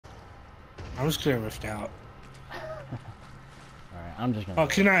I'm just gonna rift out. Alright, I'm just gonna... Oh,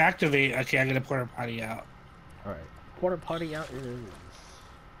 can I activate? Okay, I got a porta potty out. Alright, porta potty out it is.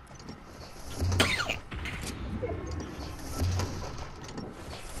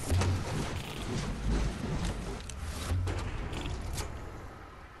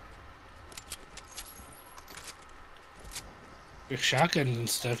 There's shotguns and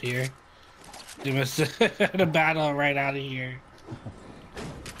stuff here. They must have had a battle right out of here.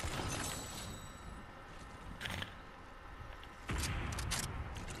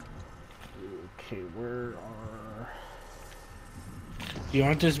 Okay, where are... You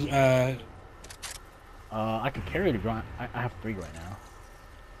want this, I could carry the grunt. I have 3 right now.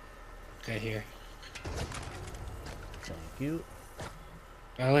 Okay, here. Thank you.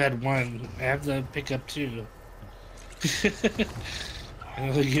 I only had 1. I have to pick up 2.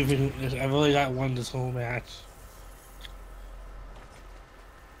 I've only got 1 this whole match.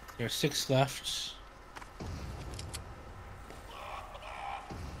 There's 6 left.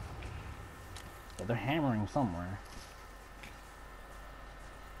 But they're hammering somewhere.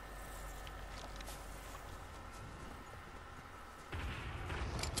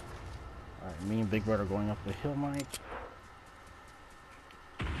 Alright, me and Big Bird are going up the hill, Mike.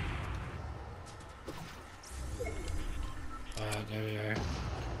 There we are.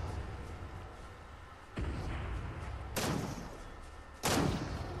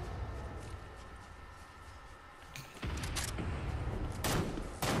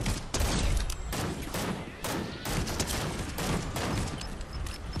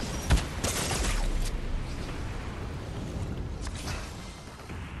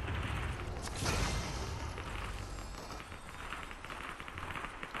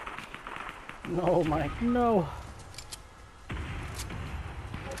 No, Mike, no!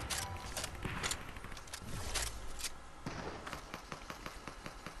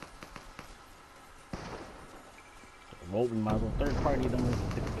 Well, we might as well third party them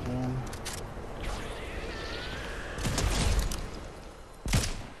if we can.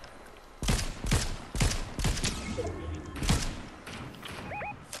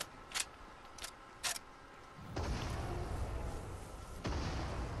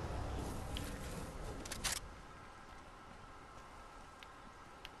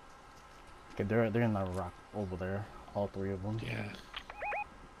 Okay, they're in the rock over there, all 3 of them. Yeah.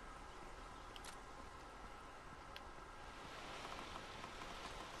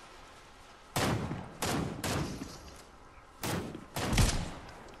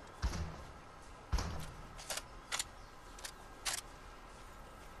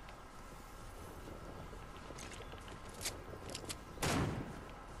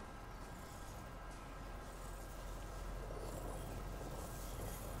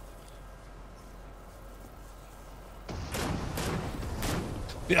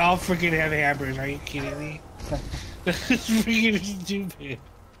 They all freaking have hammers, are you kidding me? This is freaking stupid.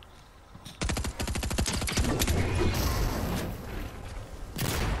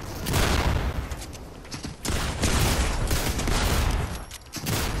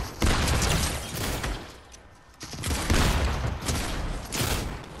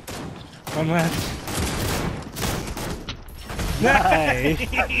 One left.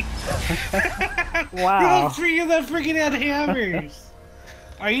 Nice! Wow! All 3 of them freaking had hammers!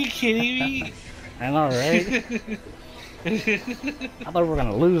 Are you kidding me? I know, right? I thought we were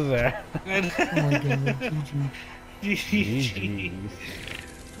gonna lose there. Oh my god, GG.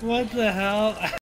 What the hell?